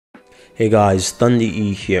Hey guys, Thunder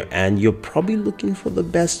E here, and you're probably looking for the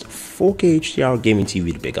best 4K HDR gaming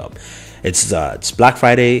TV to pick up. It's Black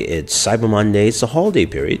Friday, it's Cyber Monday, it's the holiday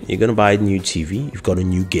period. You're gonna buy a new TV, you've got a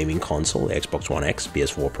new gaming console, Xbox One X,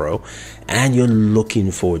 PS4 Pro, and you're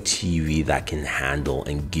looking for a TV that can handle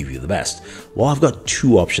and give you the best. Well, I've got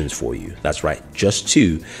two options for you. That's right, just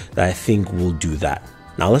two that I think will do that.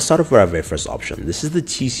 Now let's start off with our very first option. This is the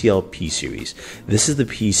TCL P series. This is the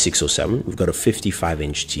P607. We've got a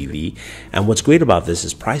 55-inch TV, and what's great about this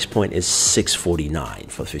is price point is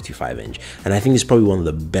 $649 for 55-inch, and I think it's probably one of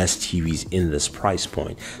the best TVs in this price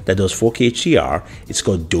point that does 4K HDR. It's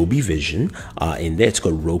got Dolby Vision in there. It's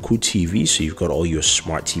got Roku TV, so you've got all your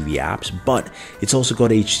smart TV apps, but it's also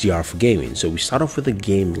got HDR for gaming. So we start off with a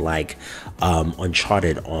game like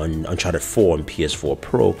Uncharted 4 on PS4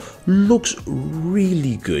 Pro. Looks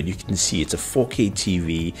really good. You can see it's a 4K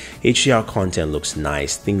TV. HDR content looks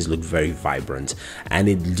nice, things look very vibrant, and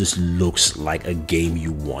it just looks like a game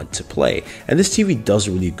you want to play. And this TV does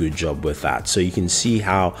a really good job with that. So you can see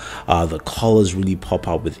how the colors really pop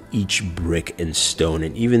out with each brick and stone,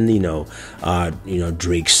 and even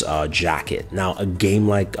Drake's jacket. Now a game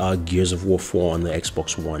like Gears of War 4 on the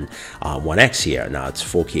Xbox One X here. Now it's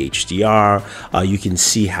 4K HDR. You can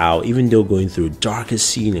see how even though going through a darker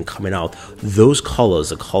scene and coming out, those colors,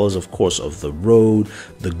 the colors of course of the road,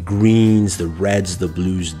 the greens, the reds, the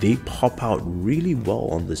blues, they pop out really well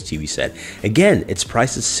on this TV set. Again, its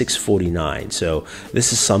price is $649, so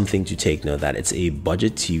this is something to take note that it's a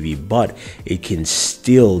budget TV, but it can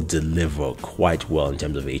still deliver quite well in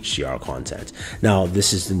terms of HDR content. Now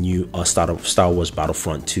this is the new Star Wars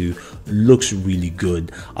Battlefront 2. Looks really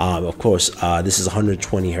good. Of course, this is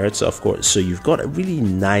 120 hertz, of course, so you've got a really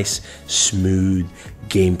nice, smooth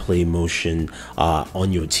gameplay motion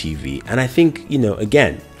on your TV. And I think,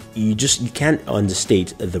 again, you can't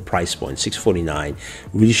understate the price point. $649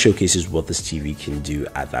 really showcases what this TV can do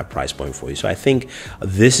at that price point for you. So I think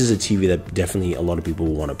this is a TV that definitely a lot of people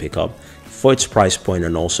will want to pick up for its price point,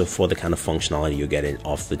 and also for the kind of functionality you're getting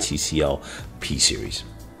off the TCL P series.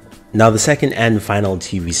 Now the second and final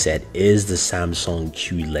TV set is the Samsung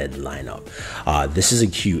QLED lineup. This is a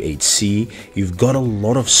Q8C. You've got a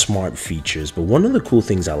lot of smart features, but one of the cool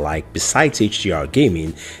things I like besides HDR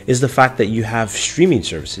gaming is the fact that you have streaming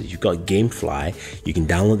services. You've got GameFly. You can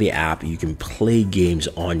download the app, you can play games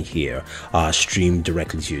on here, stream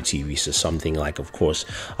directly to your TV. So something like, of course,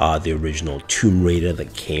 the original Tomb Raider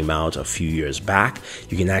that came out a few years back,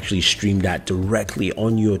 you can actually stream that directly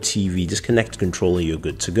on your TV. Just connect the controller, you're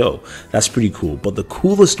good to go. That's pretty cool. But the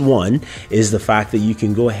coolest one is the fact that you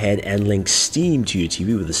can go ahead and link Steam to your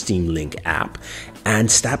TV with the Steam Link app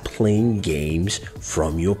and start playing games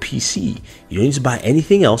from your PC. You don't need to buy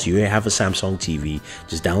anything else. You have a Samsung TV,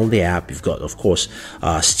 just download the app. You've got, of course,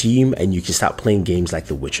 Steam, and you can start playing games like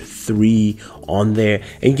The Witcher 3 on there,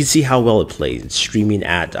 and you can see how well it plays. It's streaming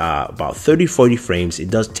at about 30-40 frames.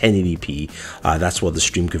 It does 1080p. That's what the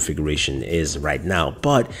stream configuration is right now,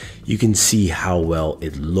 but you can see how well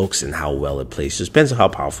it looks and how well it plays. So it depends on how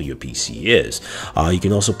powerful your PC is. You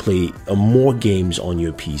can also play more games on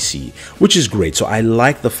your PC, which is great. So I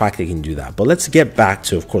like the fact that you can do that. But let's get back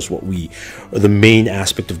to, of course, the main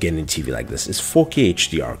aspect of getting a TV like this is 4K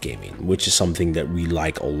HDR gaming, which is something that we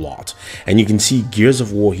like a lot. And you can see Gears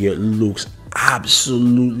of War here looks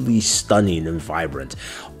absolutely stunning and vibrant.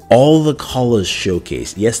 All the colors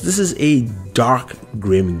showcased. Yes, this is a dark,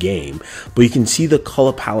 grim game, but you can see the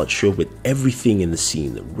color palette show with everything in the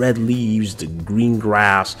scene. The red leaves, the green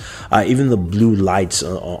grass, even the blue lights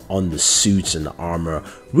on the suits and the armor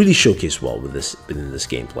really showcase well within this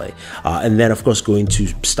gameplay. And then, of course, going to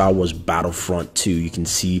Star Wars Battlefront 2, you can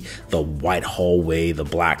see the white hallway, the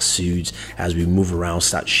black suits as we move around,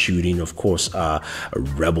 start shooting, of course,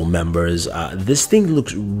 rebel members. This thing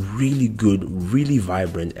looks really good, really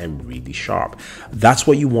vibrant, and really sharp. That's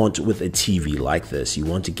what you want with a TV like this. You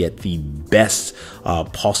want to get the best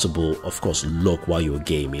possible, of course, look while you're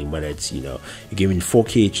gaming, whether it's, you're gaming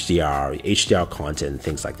 4K HDR content, and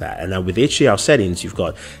things like that. And now with HDR settings, you've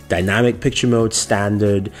got dynamic picture mode,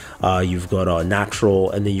 standard, you've got natural,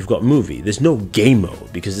 and then you've got movie. There's no game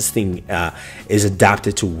mode because this thing is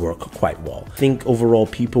adapted to work quite well. I think overall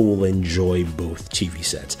people will enjoy both TV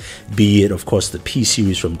sets, be it, of course, the P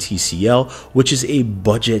series from TCL, which is a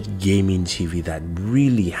budget gaming TV that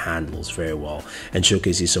really handles very well and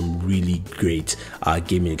showcases some really great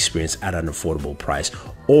gaming experience at an affordable price,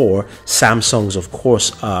 or Samsung's, of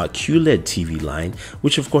course, QLED TV line,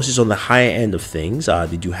 which of course is on the higher end of things.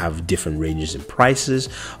 They do have different ranges in prices,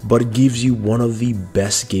 but it gives you one of the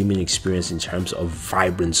best gaming experience in terms of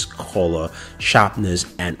vibrance, color, sharpness,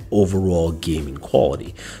 and overall gaming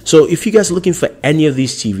quality. So if you guys are looking for any of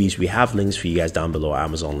these TVs, we have links for you guys down below,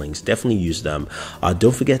 Amazon links. Definitely use them.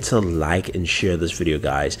 Don't forget to like and share this video,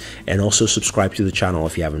 guys, and also subscribe to the channel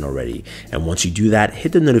if you haven't already. And once you do that,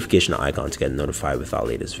 hit the notification icon to get notified with our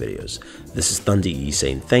latest videos. This is Thunder E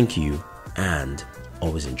saying thank you and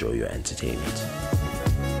always enjoy your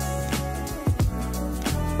entertainment.